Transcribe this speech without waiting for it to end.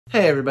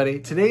Hey everybody,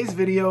 today's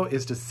video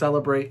is to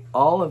celebrate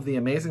all of the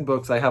amazing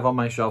books I have on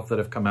my shelf that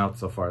have come out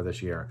so far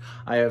this year.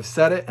 I have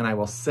said it and I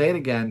will say it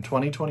again,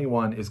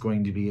 2021 is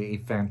going to be a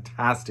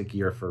fantastic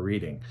year for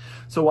reading.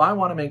 So I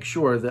want to make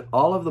sure that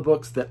all of the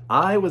books that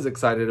I was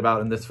excited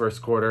about in this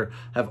first quarter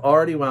have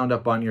already wound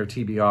up on your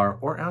TBR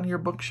or on your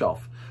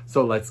bookshelf.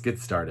 So let's get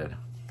started.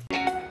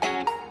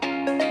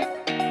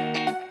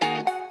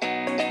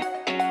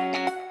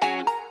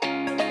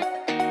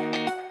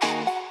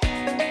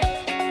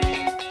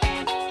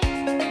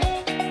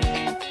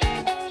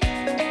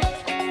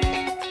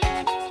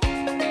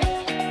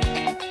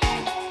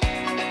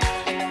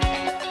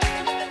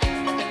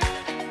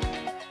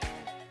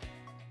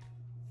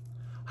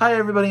 Hi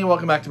everybody and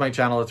welcome back to my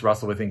channel. It's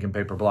Russell with Ink and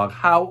Paper Blog.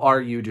 How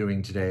are you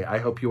doing today? I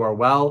hope you are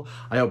well.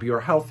 I hope you are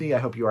healthy. I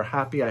hope you are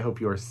happy. I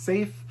hope you are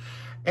safe.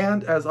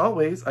 And as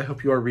always, I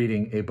hope you are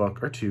reading a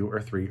book or two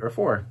or three or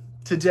four.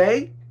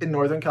 Today in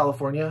Northern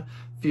California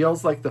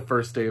feels like the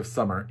first day of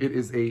summer. It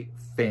is a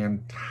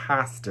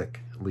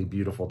fantastically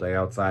beautiful day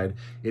outside.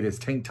 It is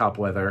tank top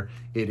weather.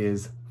 It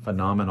is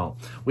phenomenal.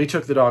 We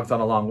took the dogs on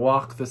a long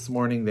walk this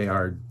morning. They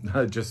are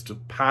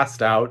just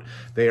passed out.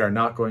 They are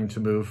not going to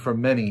move for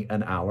many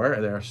an hour.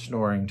 They are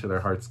snoring to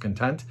their heart's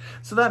content.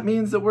 So that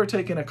means that we're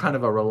taking a kind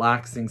of a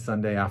relaxing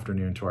Sunday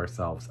afternoon to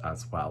ourselves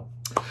as well.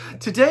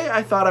 Today,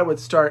 I thought I would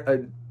start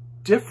a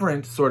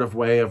different sort of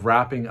way of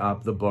wrapping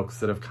up the books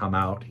that have come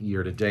out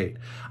year to date.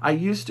 I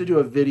used to do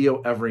a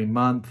video every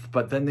month,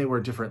 but then they were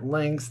different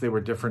lengths, they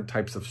were different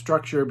types of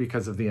structure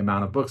because of the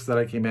amount of books that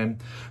I came in.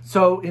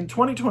 So in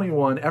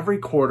 2021, every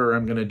quarter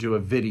I'm going to do a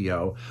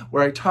video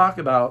where I talk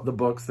about the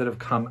books that have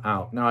come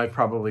out. Now I've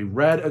probably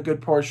read a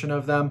good portion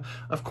of them.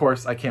 Of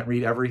course, I can't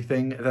read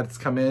everything that's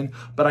come in,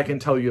 but I can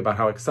tell you about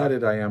how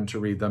excited I am to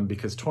read them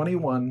because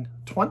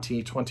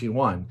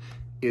 2021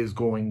 is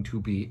going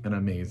to be an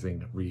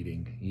amazing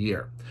reading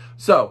year.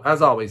 So,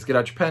 as always, get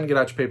out your pen, get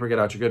out your paper, get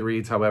out your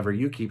Goodreads, however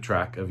you keep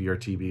track of your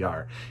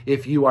TBR.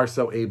 If you are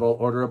so able,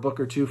 order a book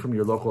or two from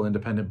your local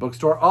independent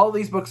bookstore. All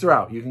these books are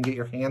out. You can get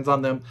your hands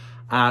on them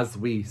as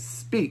we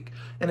speak.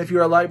 And if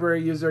you're a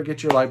library user,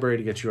 get your library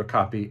to get you a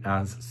copy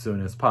as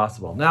soon as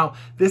possible. Now,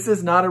 this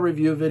is not a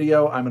review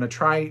video. I'm going to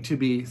try to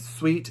be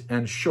sweet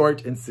and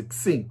short and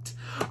succinct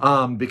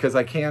because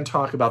I can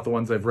talk about the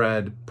ones I've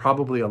read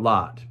probably a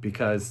lot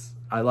because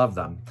I love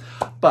them,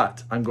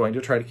 but I'm going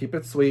to try to keep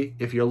it sweet.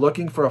 If you're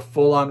looking for a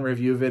full-on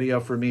review video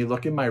for me,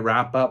 look in my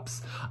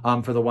wrap-ups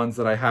for the ones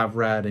that I have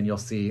read, and you'll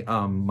see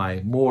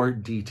my more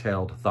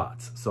detailed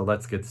thoughts. So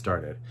let's get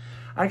started.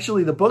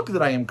 Actually, the book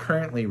that I am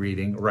currently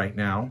reading right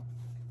now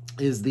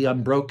is The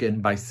Unbroken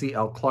by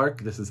C.L.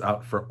 Clarke. This is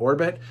out for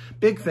Orbit.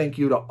 Big thank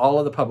you to all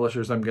of the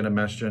publishers I'm going to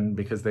mention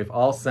because they've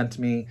all sent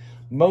me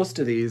most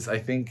of these. I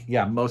think,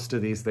 yeah, most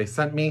of these they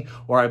sent me,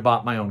 or I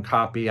bought my own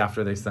copy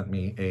after they sent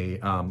me a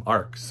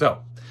ARC. So,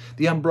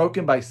 The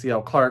Unbroken by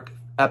C.L. Clarke,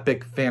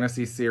 epic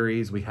fantasy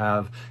series. We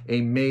have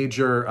a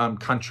major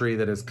country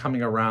that is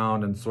coming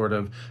around and sort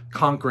of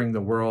conquering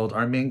the world.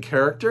 Our main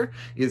character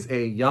is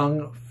a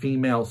young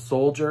female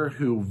soldier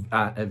who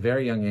at a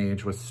very young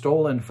age was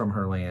stolen from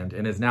her land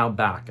and is now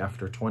back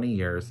after 20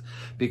 years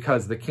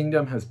because the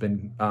kingdom has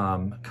been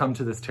come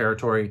to this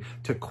territory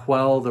to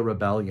quell the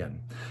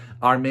rebellion.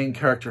 Our main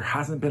character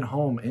hasn't been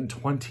home in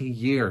 20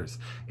 years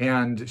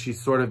and it's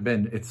sort of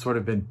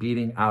been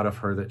beating out of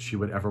her that she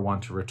would ever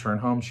want to return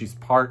home. She's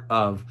part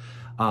of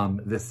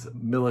this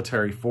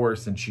military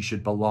force and she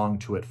should belong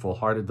to it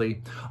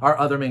full-heartedly. Our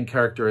other main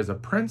character is a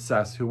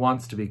princess who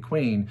wants to be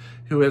queen,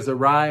 who has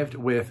arrived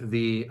with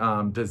the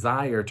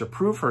desire to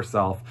prove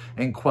herself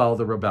and quell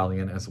the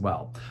rebellion as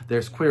well.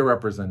 There's queer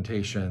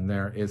representation,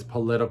 there is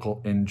political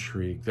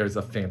intrigue, there's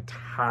a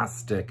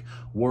fantastic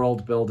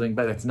world building,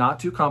 but it's not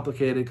too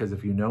complicated because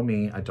if you know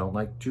me, I don't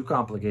like too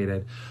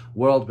complicated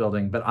world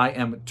building, but I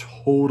am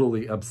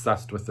totally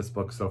obsessed with this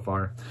book so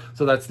far.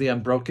 So that's The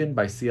Unbroken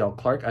by C.L.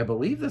 Clarke. I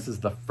believe this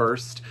is the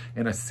first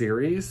in a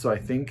series, so I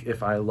think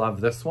if I love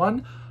this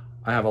one,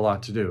 I have a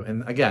lot to do.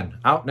 And again,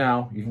 out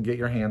now, you can get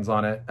your hands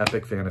on it.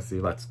 Epic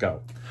fantasy, let's go.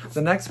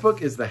 The next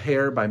book is The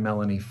Hare by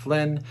Melanie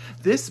Flynn.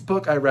 This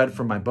book I read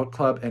from my book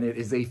club, and it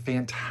is a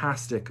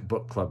fantastic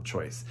book club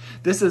choice.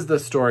 This is the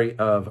story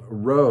of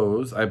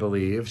Rose, I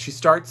believe. She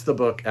starts the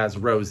book as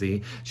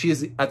Rosie. She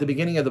is, at the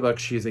beginning of the book,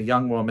 she is a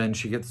young woman.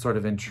 She gets sort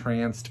of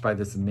entranced by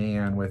this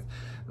man with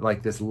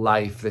like this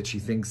life that she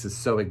thinks is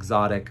so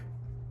exotic.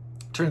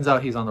 Turns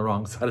out he's on the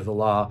wrong side of the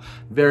law.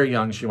 Very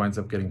young, she winds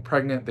up getting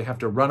pregnant. They have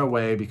to run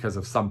away because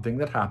of something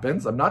that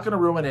happens. I'm not going to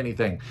ruin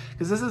anything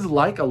because this is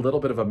like a little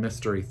bit of a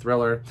mystery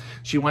thriller.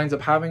 She winds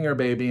up having her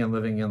baby and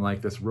living in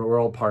like this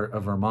rural part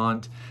of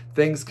Vermont.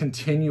 Things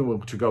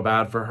continue to go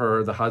bad for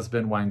her. The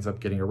husband winds up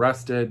getting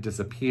arrested,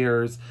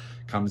 disappears,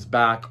 comes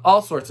back.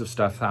 All sorts of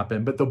stuff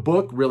happen, but the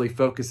book really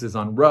focuses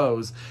on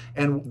Rose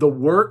and the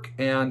work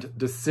and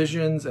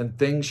decisions and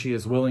things she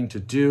is willing to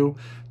do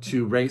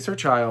to raise her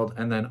child,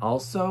 and then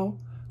also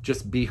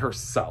just be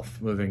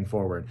herself moving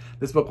forward.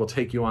 This book will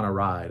take you on a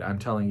ride, I'm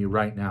telling you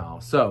right now.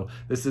 So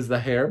this is The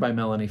Hare by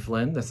Melanie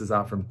Flynn. This is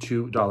out from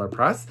 $2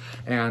 Press.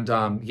 And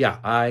yeah,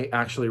 I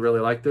actually really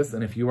like this.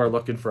 And if you are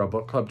looking for a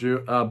book club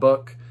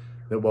book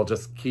that will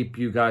just keep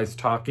you guys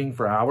talking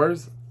for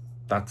hours,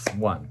 that's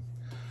one.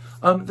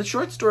 The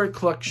short story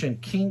collection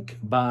Kink,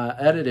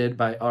 edited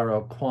by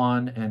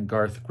Kwon and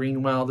Garth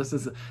Greenwell. This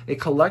is a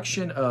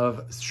collection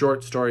of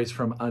short stories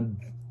from a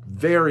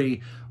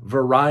very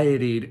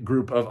varied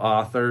group of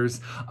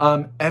authors.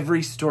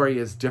 Every story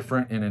is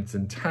different in its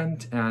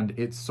intent and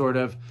its sort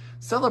of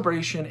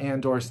celebration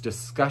and or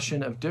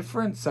discussion of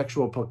different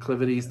sexual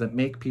proclivities that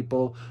make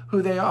people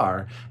who they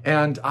are.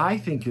 And I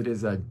think it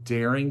is a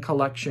daring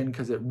collection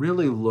because it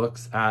really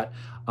looks at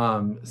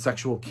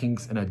sexual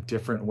kinks in a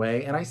different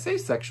way. And I say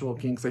sexual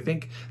kinks, I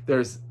think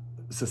there's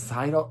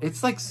societal,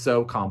 it's like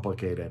so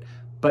complicated.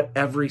 But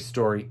every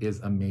story is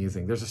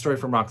amazing. There's a story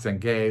from Roxane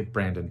Gay,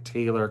 Brandon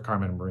Taylor,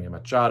 Carmen Maria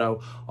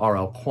Machado,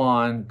 R.L.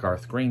 Kwon,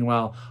 Garth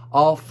Greenwell,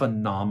 all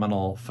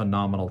phenomenal,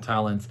 phenomenal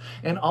talents.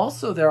 And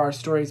also there are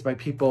stories by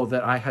people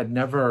that I had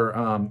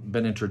never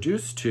been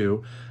introduced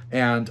to,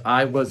 and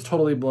I was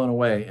totally blown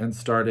away and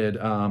started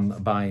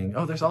buying.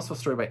 Oh, there's also a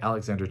story by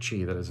Alexander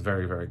Chee that is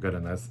very, very good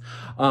in this.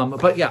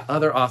 But yeah,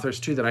 other authors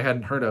too that I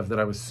hadn't heard of that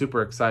I was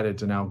super excited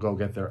to now go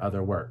get their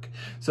other work.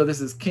 So this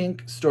is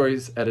Kink,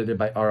 stories edited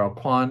by R.L.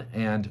 Kwon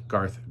and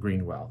Garth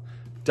Greenwell.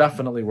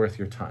 Definitely worth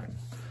your time.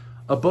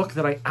 A book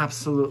that I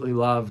absolutely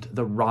loved,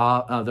 The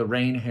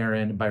Rain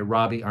Heron by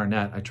Robbie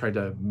Arnott. I tried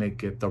to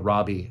make it The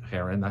Robbie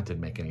Heron. That didn't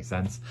make any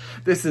sense.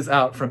 This is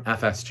out from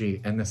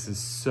FSG, and this is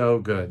so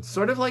good.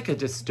 Sort of like a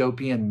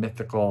dystopian,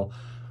 mythical,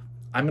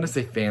 I'm going to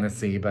say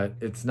fantasy, but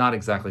it's not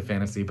exactly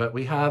fantasy. But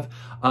we have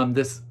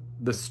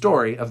the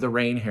story of the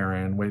rain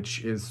heron,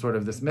 which is sort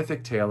of this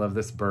mythic tale of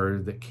this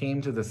bird that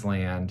came to this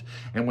land,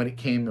 and when it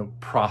came, it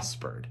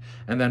prospered.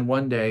 And then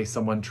one day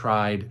someone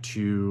tried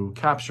to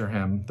capture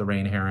him, the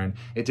rain heron,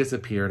 it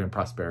disappeared and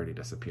prosperity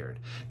disappeared.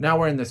 Now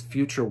we're in this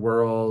future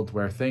world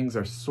where things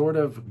are sort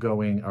of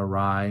going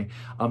awry.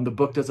 The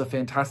book does a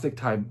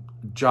fantastic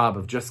job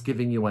of just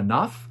giving you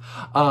enough,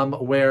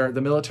 where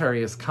the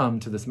military has come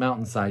to this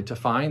mountainside to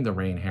find the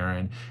rain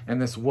heron,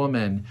 and this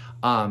woman,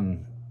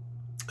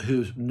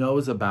 who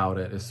knows about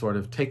it is sort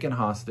of taken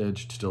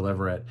hostage to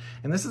deliver it.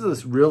 And this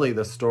is really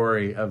the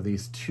story of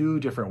these two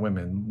different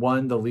women.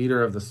 One, the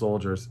leader of the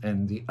soldiers,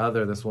 and the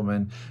other, this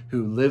woman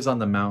who lives on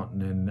the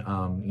mountain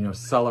and, you know,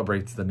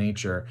 celebrates the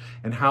nature,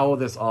 and how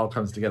this all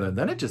comes together. And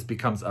then it just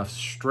becomes a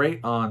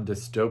straight on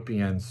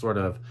dystopian sort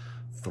of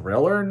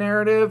thriller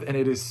narrative, and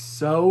it is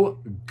so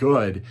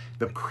good.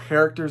 The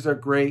characters are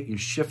great. You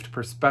shift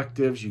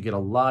perspectives. You get a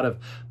lot of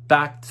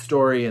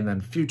backstory and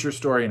then future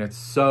story, and it's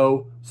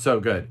so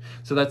good.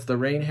 So that's The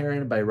Rain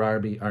Heron by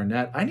Robbie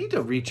Arnott. I need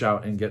to reach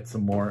out and get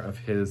some more of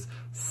his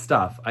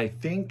stuff. I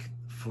think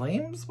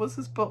Flames was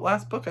his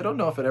last book. I don't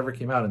know if it ever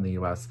came out in the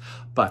US,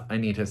 but I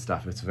need his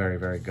stuff. It's very,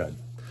 very good.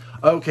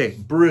 Okay,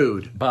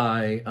 Brood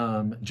by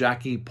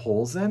Jackie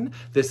Polzin.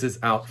 This is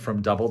out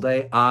from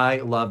Doubleday. I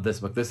love this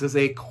book. This is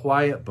a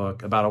quiet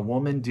book about a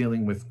woman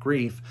dealing with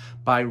grief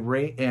by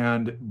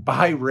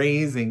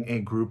raising a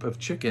group of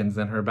chickens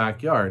in her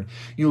backyard.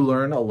 You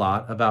learn a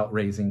lot about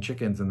raising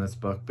chickens in this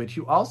book, but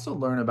you also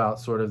learn about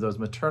sort of those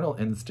maternal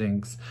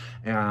instincts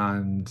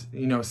and,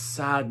 you know,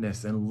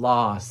 sadness and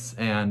loss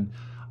and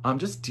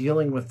just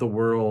dealing with the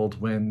world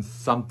when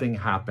something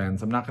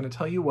happens. I'm not going to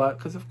tell you what,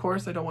 because of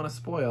course I don't want to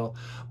spoil,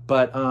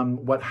 but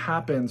what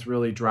happens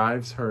really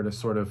drives her to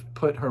sort of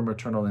put her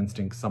maternal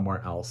instinct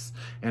somewhere else.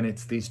 And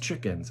it's these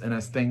chickens. And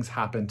as things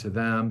happen to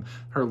them,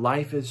 her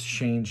life is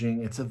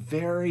changing. It's a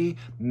very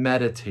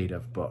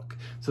meditative book.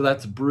 So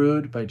that's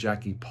Brood by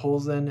Jackie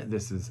Polzin.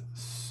 This is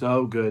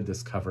so good.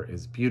 This cover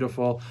is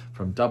beautiful,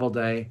 from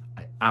Doubleday.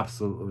 I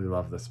absolutely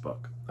love this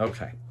book.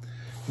 Okay.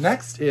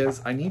 Next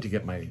is, I need to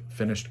get my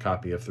finished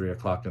copy of 3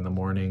 o'clock in the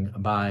morning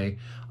by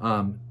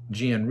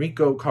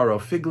Gianrico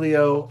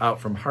Carofiglio, out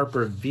from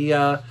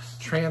HarperVia,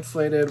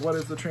 translated, what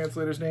is the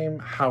translator's name?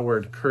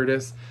 Howard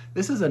Curtis.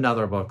 This is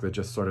another book that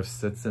just sort of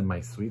sits in my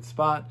sweet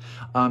spot.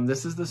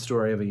 This is the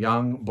story of a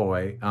young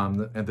boy.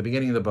 At the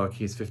beginning of the book,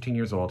 he's 15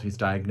 years old. He's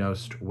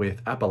diagnosed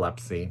with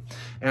epilepsy,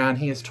 and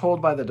he is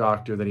told by the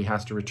doctor that he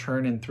has to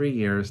return in 3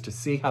 years to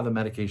see how the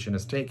medication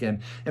is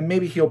taken, and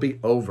maybe he'll be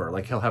over,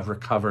 like he'll have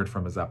recovered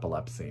from his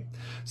epilepsy.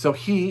 So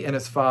he and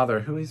his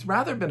father, who he's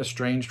rather been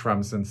estranged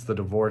from since the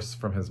divorce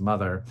from his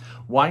mother,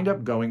 wind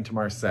up going to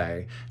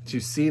Marseille to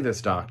see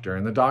this doctor,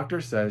 and the doctor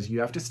says you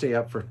have to stay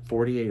up for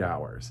 48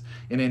 hours,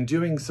 and in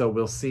doing so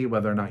we'll see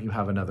whether or not you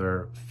have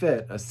another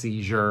fit, a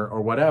seizure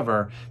or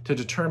whatever, to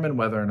determine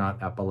whether or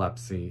not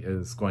epilepsy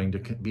is going to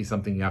be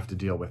something you have to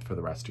deal with for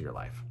the rest of your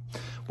life.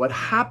 What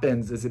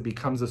happens is it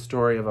becomes a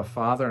story of a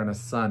father and a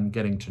son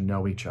getting to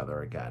know each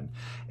other again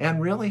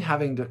and really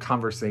having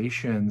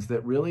conversations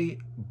that really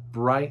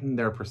brighten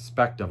their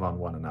perspective on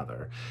one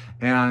another.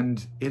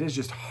 And it is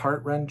just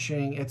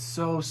heart-wrenching. It's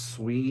so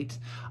sweet.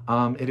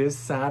 It is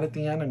sad at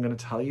the end. I'm going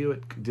to tell you,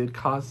 it did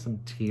cause some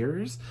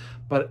tears,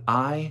 but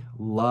I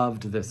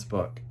loved this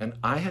book, and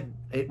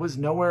it was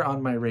nowhere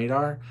on my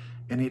radar,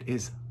 and it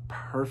is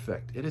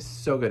perfect. It is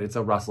so good. It's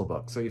a Russell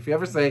book. So if you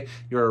ever say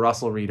you're a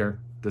Russell reader,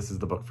 this is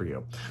the book for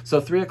you. So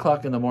 3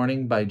 O'Clock in the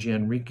Morning by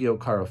Gianrico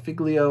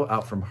Carofiglio,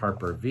 out from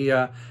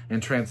HarperVia,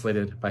 and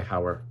translated by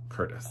Howard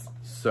Curtis.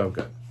 So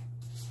good.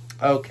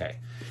 Okay.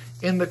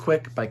 In the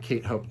Quick by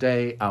Kate Hope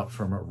Day, out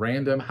from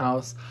Random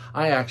House.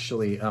 I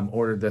actually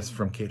ordered this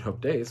from Kate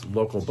Hope Day's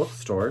local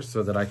bookstore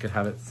so that I could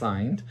have it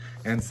signed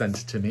and sent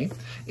to me.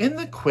 In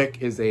the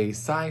Quick is a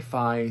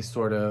sci-fi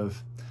sort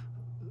of,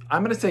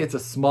 I'm going to say it's a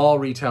small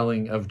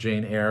retelling of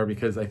Jane Eyre,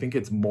 because I think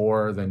it's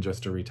more than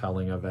just a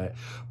retelling of it.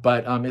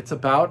 But it's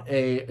about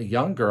a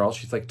young girl.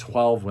 She's like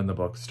 12 when the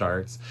book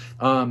starts.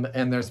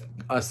 And there's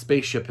a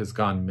spaceship has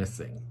gone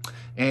missing.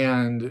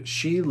 And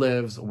she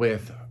lives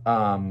with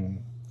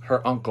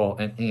her uncle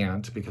and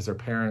aunt because her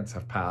parents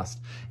have passed,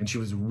 and she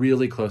was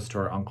really close to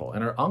her uncle.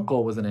 And her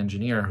uncle was an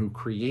engineer who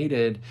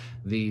created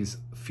these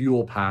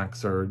fuel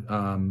packs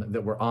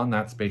that were on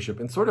that spaceship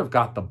and sort of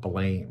got the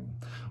blame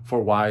for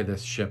why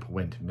this ship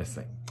went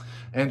missing.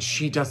 And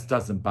she just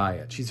doesn't buy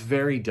it. She's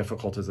very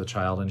difficult as a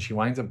child, and she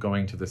winds up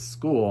going to this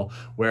school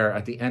where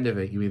at the end of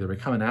it, you either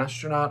become an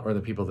astronaut or the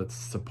people that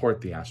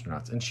support the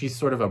astronauts. And she's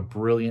sort of a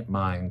brilliant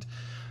mind.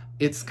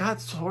 It's got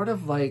sort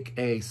of like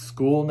a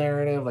school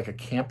narrative, like a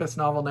campus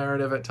novel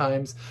narrative at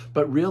times,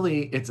 but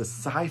really it's a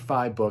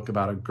sci-fi book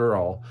about a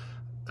girl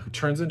who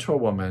turns into a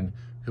woman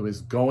who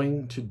is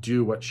going to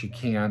do what she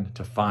can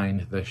to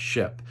find the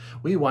ship.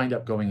 We wind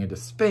up going into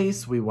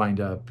space. We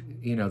wind up,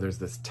 there's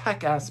this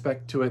tech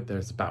aspect to it.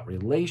 There's about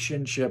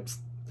relationships.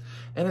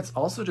 And it's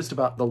also just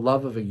about the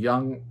love of a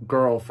young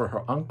girl for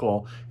her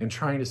uncle and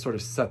trying to sort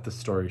of set the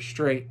story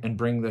straight and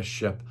bring this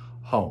ship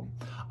home.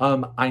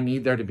 I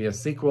need there to be a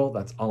sequel.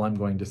 That's all I'm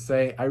going to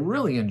say. I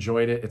really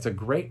enjoyed it. It's a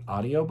great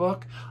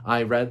audiobook.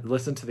 I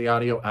listened to the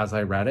audio as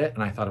I read it,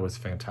 and I thought it was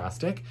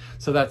fantastic.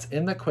 So that's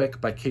In the Quick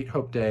by Kate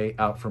Hope Day,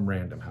 out from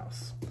Random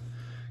House.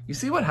 You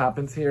see what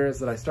happens here is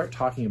that I start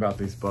talking about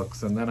these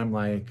books, and then I'm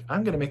like,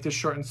 I'm going to make this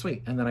short and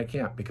sweet, and then I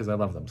can't because I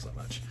love them so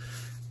much.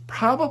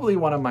 Probably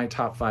one of my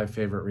top 5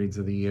 favorite reads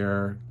of the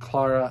year,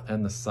 Klara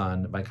and the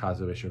Sun by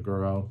Kazuo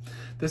Ishiguro.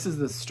 This is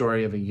the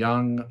story of a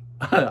young,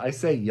 I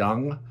say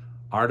young,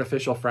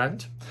 artificial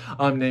friend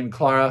named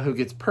Klara, who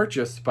gets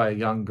purchased by a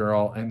young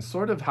girl, and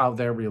sort of how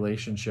their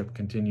relationship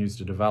continues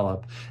to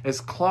develop as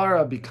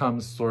Klara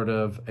becomes sort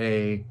of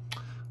a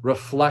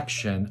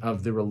reflection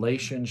of the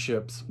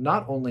relationships,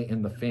 not only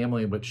in the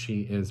family which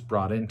she is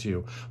brought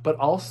into, but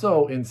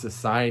also in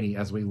society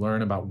as we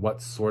learn about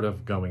what's sort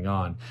of going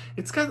on.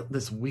 It's got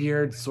this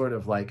weird sort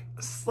of like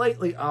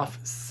slightly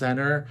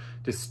off-center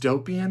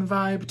dystopian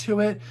vibe to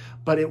it,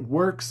 but it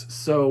works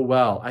so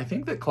well. I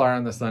think that Klara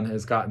and the Sun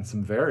has gotten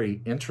some very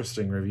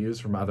interesting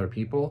reviews from other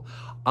people.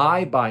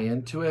 I buy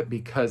into it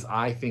because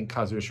I think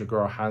Kazuo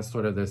Ishiguro has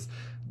sort of this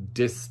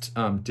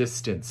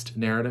distanced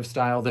narrative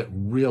style that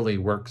really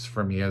works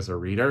for me as a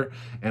reader,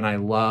 and I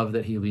love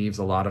that he leaves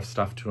a lot of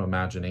stuff to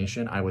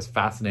imagination. I was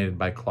fascinated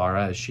by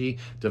Klara as she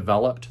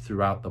developed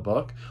throughout the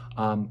book,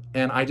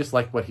 and I just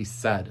like what he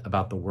said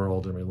about the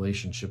world and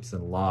relationships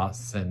and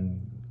loss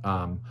and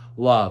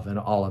love and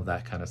all of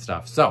that kind of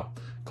stuff. So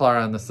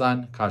Klara and the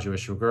Sun, Kazuo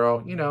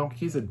Ishiguro,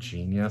 he's a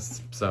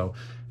genius, so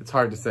it's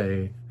hard to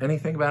say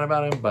anything bad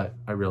about him, but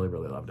I really,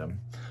 really loved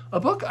him. A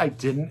book I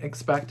didn't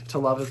expect to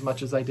love as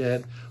much as I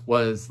did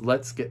was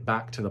Let's Get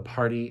Back to the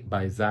Party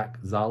by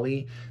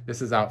Salih. This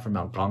is out from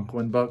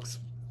Algonquin Books.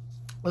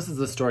 This is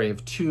the story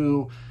of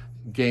 2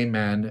 gay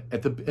men.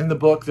 In the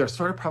book, they're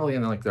sort of probably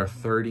in like their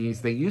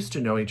 30s. They used to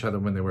know each other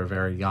when they were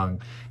very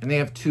young, and they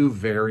have 2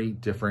 very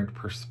different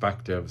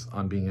perspectives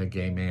on being a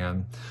gay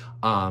man.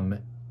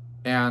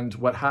 And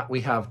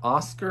we have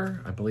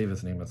Oscar, I believe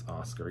his name is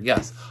Oscar.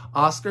 Yes,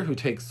 Oscar, who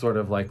takes sort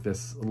of like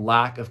this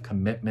lack of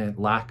commitment,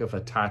 lack of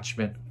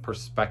attachment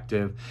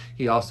perspective.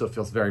 He also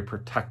feels very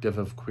protective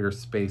of queer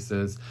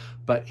spaces,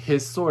 but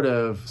his sort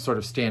of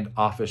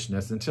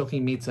standoffishness until he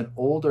meets an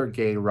older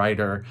gay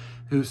writer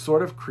who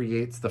sort of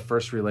creates the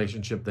first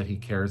relationship that he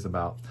cares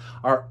about.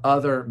 Our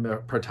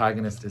other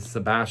protagonist is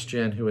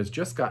Sebastian, who has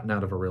just gotten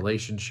out of a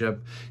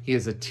relationship. He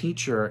is a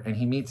teacher, and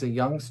he meets a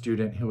young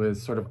student who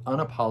is sort of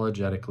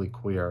unapologetically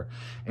queer,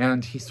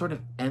 and he sort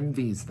of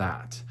envies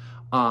that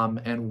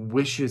and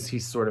wishes he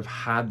sort of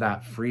had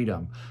that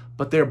freedom.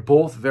 But they're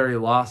both very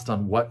lost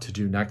on what to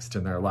do next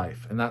in their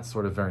life. And that's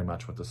sort of very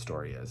much what the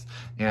story is.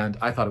 And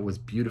I thought it was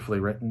beautifully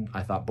written.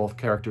 I thought both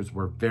characters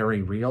were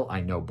very real.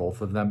 I know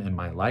both of them in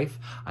my life.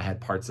 I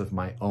had parts of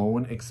my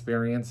own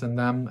experience in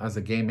them as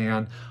a gay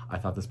man. I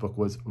thought this book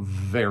was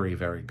very,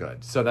 very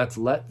good. So that's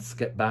Let's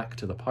Get Back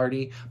to the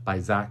Party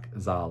by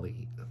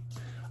Salih.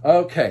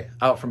 Okay,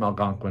 out from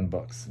Algonquin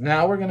Books.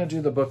 Now we're going to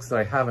do the books that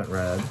I haven't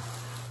read.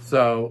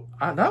 So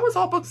that was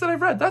all books that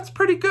I've read. That's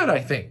pretty good, I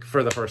think,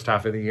 for the first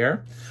half of the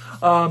year.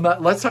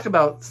 Let's talk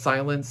about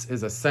Silence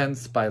is a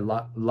Sense by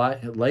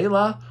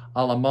Layla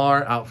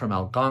Alamar, out from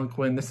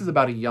Algonquin. This is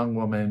about a young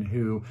woman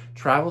who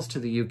travels to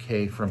the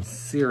UK from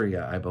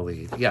Syria, I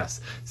believe.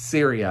 Yes,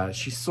 Syria.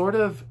 She sort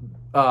of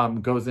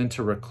goes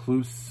into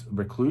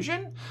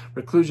reclusion.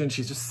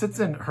 She just sits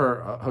in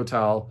her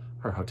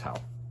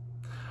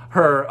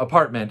her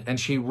apartment, and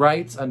she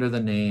writes under the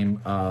name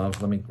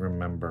of, let me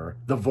remember,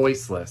 The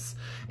Voiceless.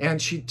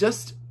 And she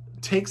just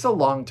takes a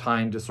long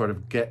time to sort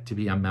of get to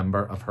be a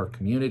member of her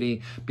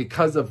community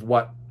because of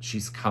what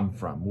she's come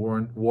from,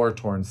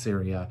 war-torn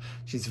Syria.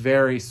 She's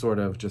very sort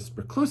of just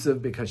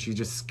reclusive because she's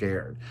just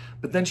scared.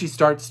 But then she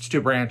starts to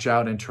branch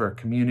out into her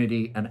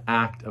community. An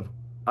act of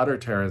utter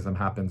terrorism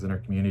happens in her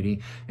community,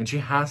 and she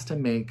has to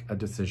make a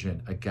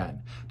decision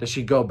again. Does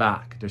she go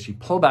back? Does she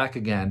pull back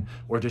again?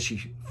 Or does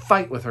she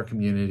fight with her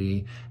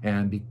community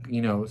and be,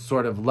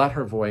 sort of let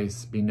her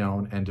voice be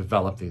known and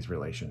develop these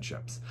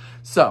relationships?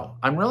 So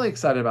I'm really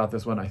excited about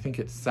this one. I think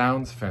it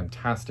sounds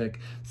fantastic.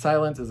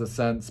 Silence is a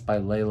Sense by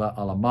Layla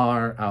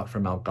Alamar, out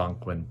from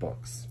Algonquin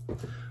Books.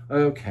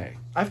 Okay,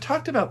 I've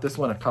talked about this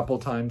one a couple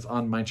times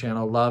on my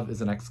channel. Love is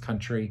the Next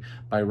Country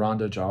by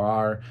Rhonda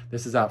Jarrar.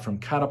 This is out from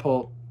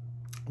Catapult.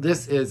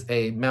 This is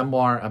a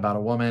memoir about a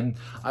woman.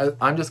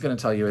 I'm just going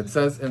to tell you, it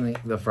says in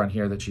the front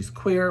here that she's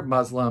queer,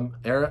 Muslim,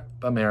 Arab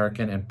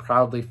American, and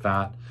proudly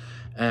fat.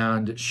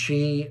 And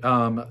she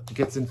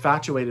gets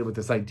infatuated with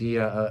this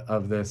idea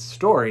of this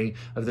story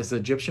of this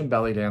Egyptian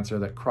belly dancer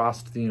that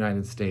crossed the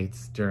United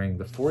States during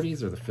the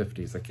 40s or the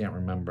 50s, I can't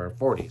remember,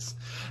 40s.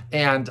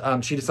 And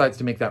she decides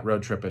to make that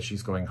road trip as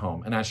she's going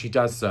home. And as she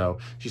does so,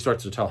 she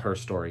starts to tell her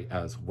story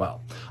as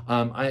well.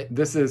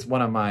 This is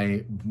one of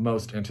my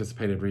most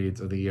anticipated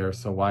reads of the year,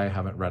 so why I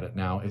haven't read it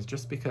now is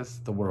just because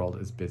the world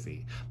is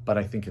busy. But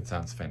I think it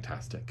sounds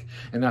fantastic.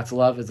 And that's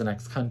Love is the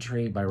Next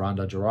Country by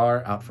Rhonda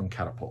Jarrar, out from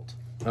Catapult.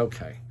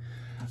 Okay.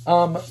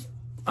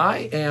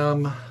 I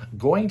am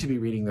going to be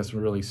reading this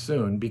really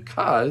soon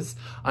because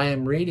I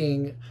am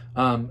reading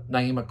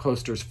Naima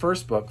Coaster's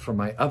first book from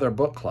my other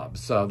book club.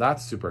 So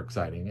that's super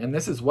exciting. And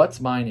this is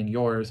What's Mine and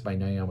Yours by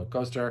Naima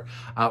Coaster,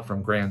 out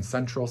from Grand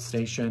Central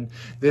Station.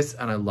 And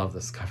I love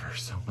this cover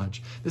so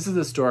much. This is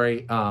a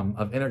story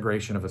of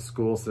integration of a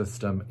school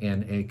system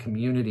in a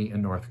community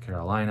in North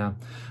Carolina.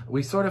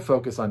 We sort of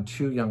focus on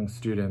two young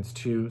students,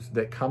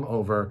 that come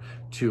over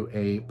to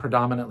a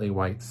predominantly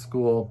white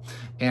school,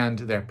 and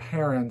their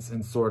parents,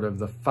 and sort of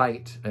the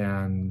fight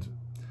and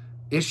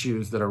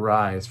issues that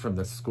arise from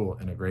this school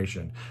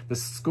integration. The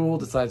school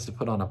decides to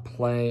put on a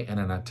play in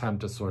an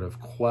attempt to sort of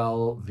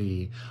quell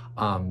the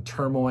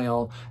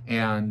turmoil,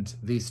 and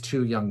these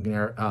two young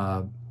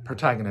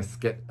protagonists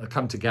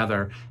come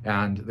together,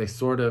 and they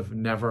sort of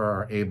never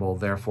are able,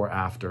 therefore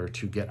after,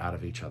 to get out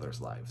of each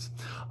other's lives.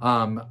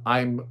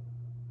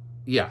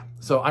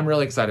 So I'm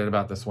really excited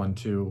about this one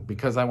too,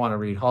 because I want to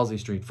read Halsey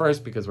Street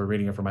first, because we're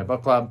reading it for my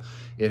book club.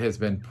 It has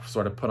been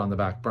sort of put on the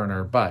back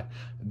burner, but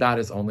that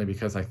is only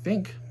because I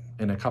think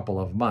in a couple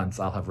of months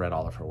I'll have read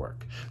all of her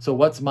work. So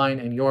What's Mine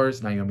and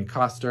Yours, Naomi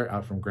Coster,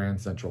 out from Grand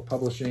Central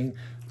Publishing.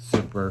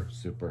 Super,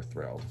 super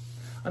thrilled.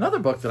 Another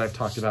book that I've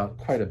talked about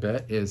quite a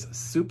bit is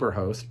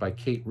Superhost by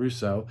Kate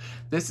Russo.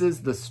 This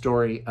is the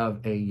story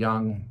of a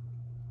young,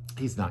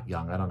 he's not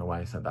young, I don't know why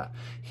I said that.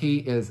 He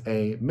is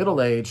a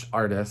middle-aged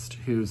artist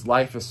whose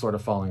life is sort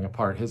of falling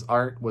apart. His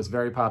art was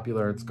very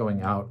popular. It's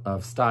going out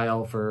of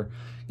style for,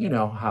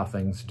 how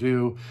things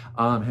do.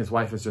 His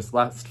wife has just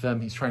left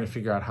him. He's trying to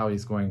figure out how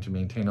he's going to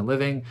maintain a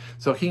living.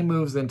 So he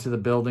moves into the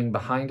building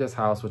behind his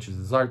house, which is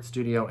his art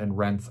studio, and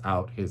rents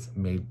out his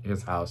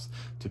house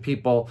to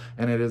people.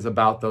 And it is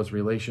about those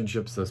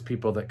relationships, those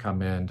people that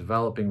come in,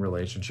 developing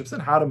relationships,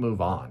 and how to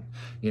move on,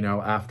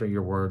 after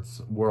your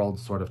world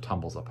sort of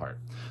tumbles apart.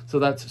 So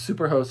that's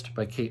Superhost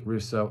by Kate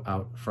Russo,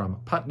 out from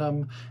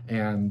Putnam.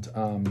 And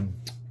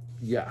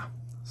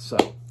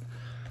so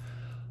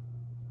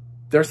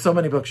there's so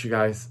many books, you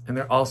guys, and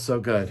they're all so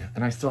good.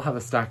 And I still have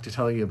a stack to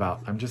tell you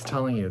about. I'm just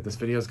telling you, this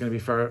video is going to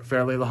be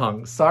fairly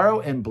long. Sorrow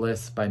and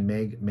Bliss by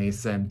Meg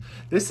Mason.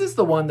 This is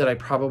the one that I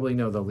probably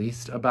know the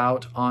least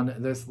about on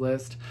this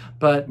list.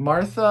 But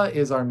Martha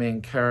is our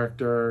main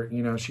character.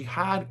 She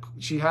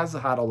has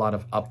had a lot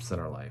of ups in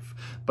her life,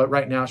 but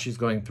right now she's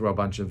going through a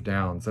bunch of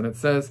downs. And it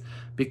says,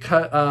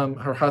 because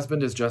her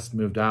husband has just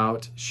moved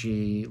out,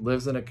 she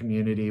lives in a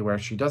community where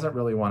she doesn't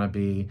really want to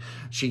be.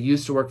 She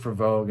used to work for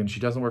Vogue, and she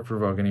doesn't work for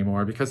Vogue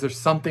anymore because there's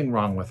something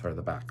wrong with her,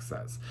 the back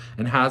says,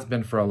 and has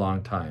been for a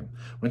long time.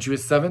 When she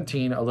was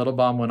 17, a little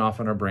bomb went off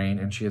in her brain,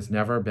 and she has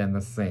never been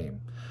the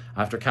same.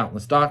 After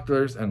countless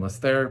doctors, endless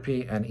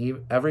therapy,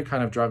 and every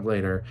kind of drug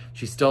later,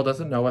 she still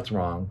doesn't know what's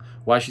wrong,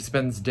 why she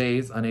spends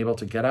days unable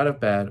to get out of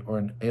bed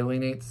or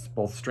alienates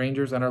both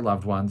strangers and her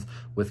loved ones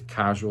with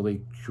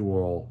casually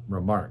cruel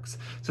remarks.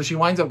 So she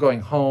winds up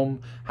going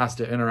home, has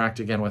to interact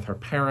again with her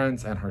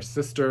parents and her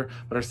sister,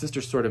 but her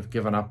sister's sort of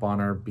given up on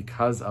her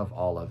because of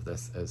all of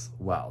this as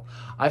well.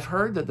 I've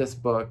heard that this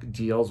book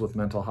deals with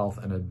mental health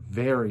in a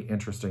very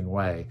interesting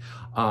way,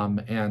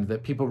 and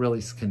that people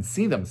really can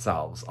see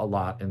themselves a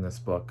lot in this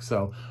book.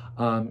 So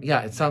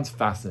yeah, it sounds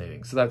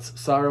fascinating. So that's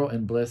Sorrow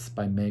and Bliss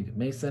by Meg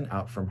Mason,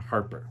 out from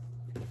Harper.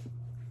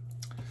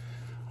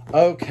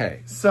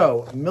 Okay,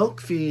 so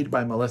Milk Feed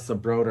by Melissa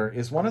Broder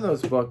is one of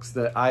those books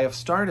that I have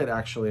started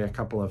actually a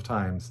couple of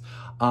times,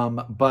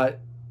 but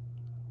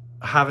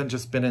haven't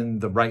just been in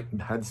the right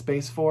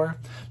headspace for.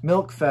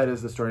 Milk Fed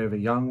is the story of a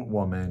young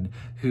woman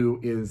who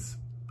is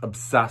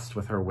obsessed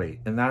with her weight,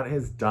 and that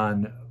is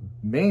done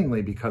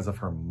mainly because of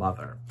her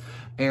mother.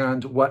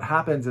 And what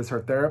happens is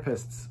her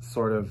therapist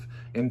sort of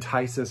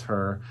entices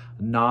her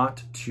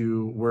not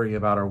to worry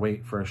about her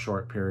weight for a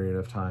short period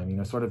of time, you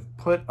know, sort of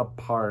put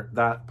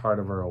that part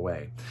of her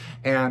away.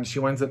 And she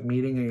winds up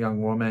meeting a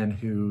young woman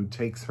who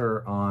takes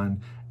her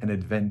on an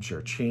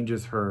adventure,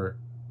 changes her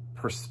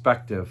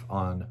perspective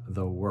on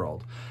the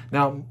world.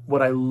 Now,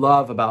 what I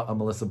love about a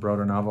Melissa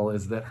Broder novel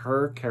is that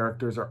her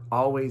characters are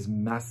always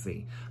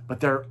messy, but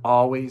they're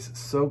always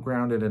so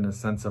grounded in a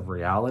sense of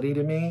reality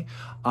to me.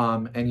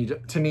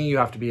 To me, you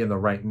have to be in the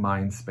right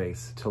mind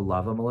space to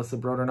love a Melissa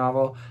Broder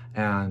novel,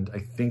 and I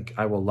think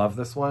I will love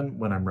this one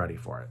when I'm ready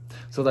for it.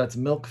 So that's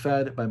Milk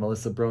Fed by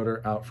Melissa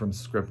Broder, out from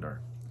Scribner.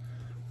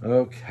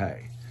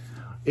 Okay.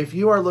 If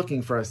you are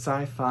looking for a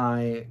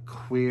sci-fi,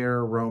 queer,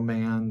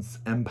 romance,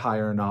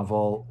 empire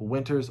novel,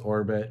 Winter's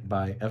Orbit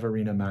by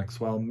Everina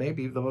Maxwell may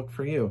be the book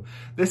for you.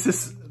 This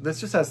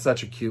just has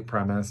such a cute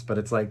premise, but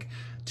it's like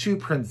two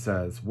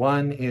princes.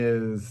 One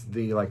is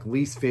the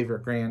least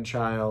favorite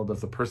grandchild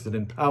of the person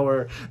in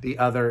power. The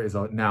other is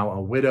now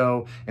a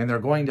widow, and they're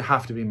going to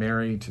have to be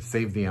married to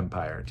save the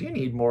empire. Do you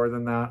need more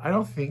than that? I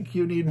don't think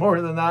you need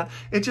more than that.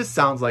 It just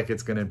sounds like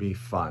it's going to be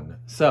fun.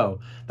 So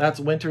that's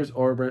Winter's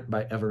Orbit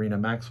by Everina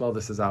Maxwell.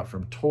 This is out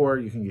from Tor.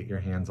 You can get your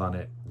hands on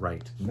it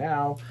right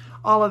now.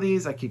 All of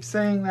these, I keep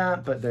saying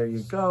that, but there you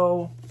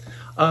go.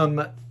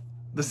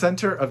 The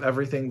Center of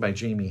Everything by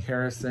Jamie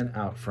Harrison,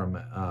 out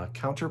from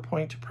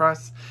Counterpoint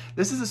Press.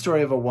 This is a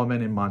story of a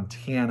woman in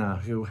Montana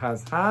who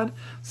has had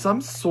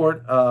some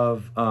sort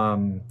of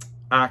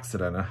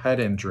accident, a head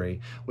injury,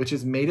 which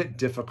has made it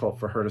difficult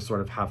for her to sort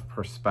of have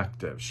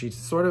perspective. She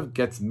sort of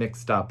gets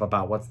mixed up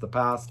about what's the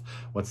past,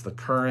 what's the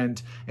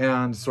current,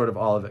 and sort of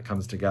all of it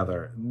comes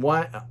together.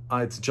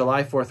 It's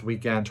July 4th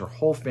weekend, her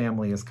whole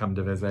family has come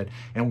to visit,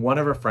 and one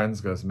of her friends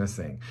goes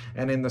missing.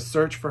 And in the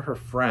search for her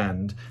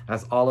friend,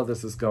 as all of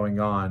this is going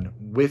on,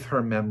 with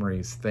her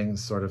memories,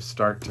 things sort of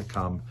start to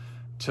come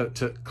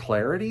to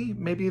clarity,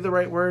 maybe the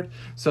right word.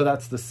 So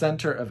that's The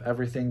Center of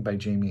Everything by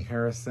Jamie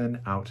Harrison,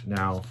 out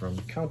now from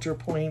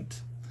Counterpoint.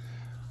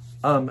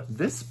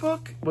 This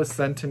book was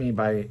sent to me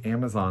by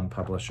Amazon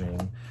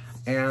Publishing,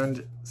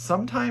 and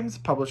sometimes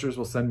publishers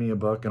will send me a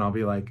book and I'll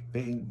be like,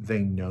 they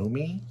know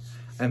me.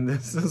 And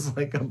this is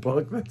like a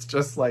book that's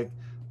just like,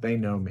 they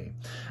know me.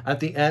 At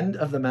the End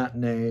of the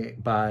Matinee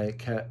by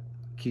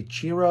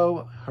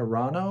Kichiro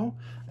Hirano,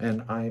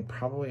 and I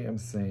probably am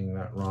saying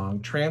that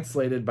wrong,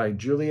 translated by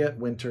Juliet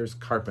Winters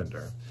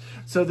Carpenter.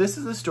 So this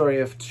is the story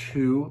of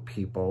two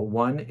people.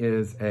 One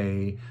is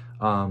a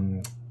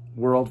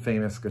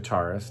world-famous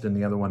guitarist, and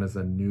the other one is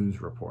a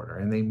news reporter.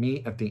 And they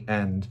meet at the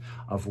end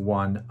of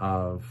one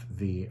of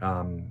the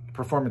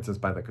performances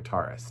by the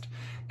guitarist.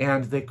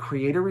 And they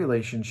create a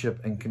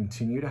relationship and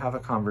continue to have a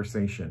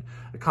conversation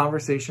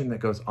that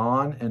goes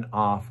on and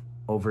off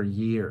over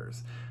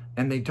years.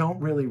 And they don't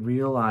really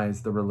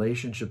realize the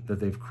relationship that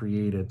they've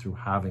created through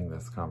having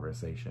this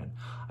conversation.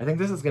 I think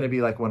this is going to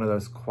be like one of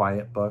those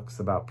quiet books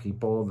about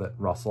people that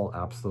Russell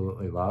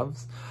absolutely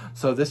loves.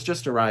 So this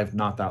just arrived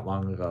not that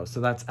long ago. So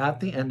that's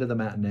At the End of the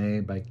Matinee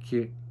by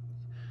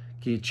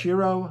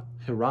Kichiro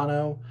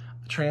Hirano,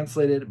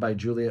 translated by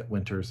Juliet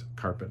Winters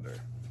Carpenter.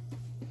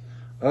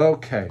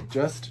 Okay,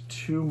 just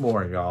two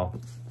more,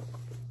 y'all.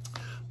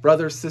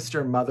 Brother,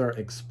 Sister, Mother,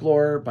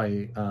 Explorer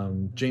by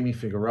Jamie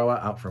Figueroa,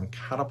 out from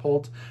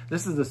Catapult.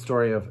 This is the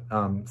story of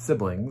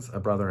siblings, a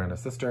brother and a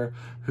sister,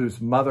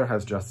 whose mother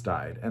has just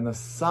died. And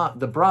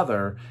the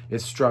brother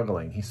is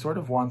struggling. He sort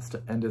of wants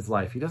to end his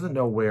life. He doesn't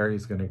know where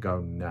he's going to go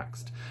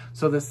next.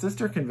 So the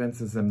sister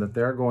convinces him that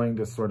they're going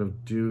to sort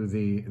of do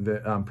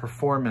the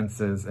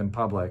performances in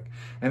public.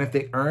 And if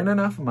they earn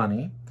enough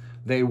money,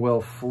 they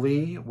will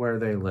flee where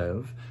they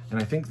live. And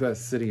I think the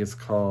city is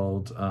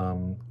called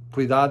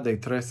Ciudad de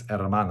Tres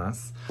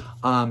Hermanas.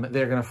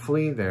 They're going to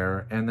flee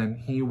there, and then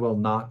he will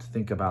not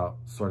think about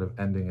sort of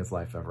ending his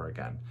life ever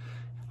again.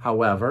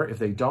 However, if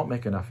they don't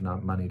make enough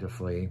money to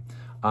flee,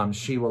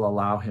 she will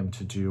allow him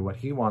to do what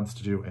he wants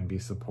to do and be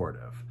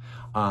supportive.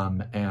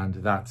 And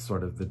that's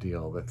sort of the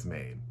deal that's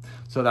made.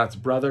 So that's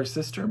Brother,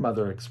 Sister,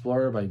 Mother,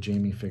 Explorer by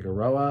Jamie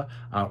Figueroa,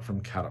 out from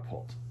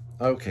Catapult.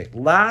 Okay,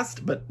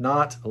 last but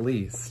not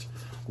least,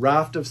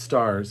 Raft of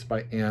Stars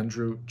by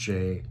Andrew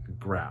J.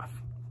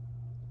 Graff.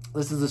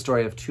 This is a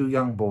story of two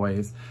young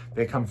boys.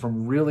 They come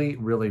from really,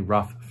 really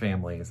rough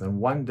families.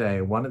 And one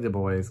day, one of the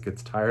boys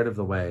gets tired of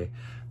the way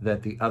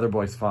that the other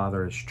boy's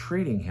father is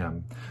treating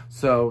him.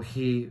 So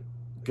he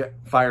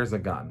fires a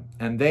gun,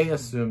 and they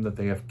assume that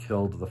they have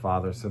killed the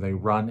father, so they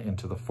run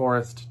into the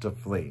forest to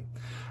flee.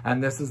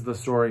 And this is the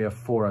story of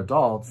four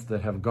adults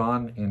that have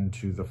gone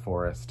into the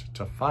forest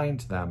to find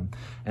them,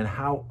 and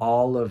how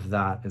all of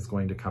that is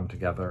going to come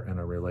together in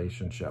a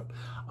relationship.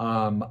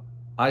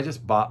 I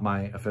just bought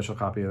my official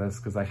copy of this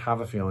because I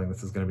have a feeling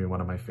this is going to be one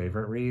of my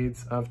favorite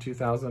reads of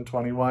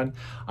 2021.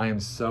 I am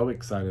so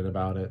excited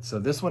about it. So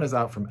this one is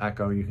out from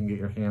Echo. You can get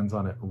your hands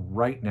on it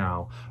right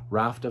now.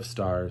 Raft of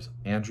Stars,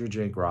 Andrew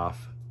J.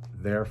 Graff,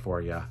 there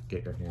for you.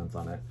 Get your hands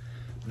on it.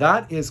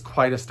 That is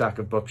quite a stack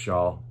of books,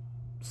 y'all.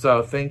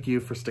 So thank you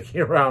for sticking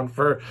around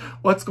for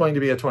what's going to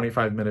be a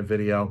 25-minute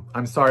video.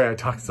 I'm sorry I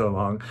talked so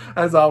long.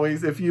 As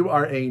always, if you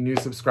are a new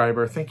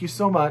subscriber, thank you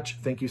so much.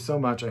 Thank you so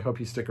much. I hope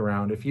you stick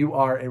around. If you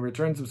are a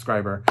return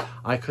subscriber,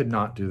 I could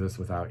not do this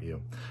without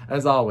you.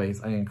 As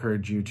always, I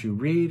encourage you to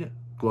read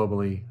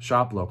globally,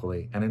 shop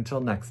locally, and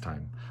until next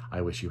time, I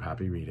wish you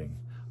happy reading.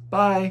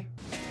 Bye.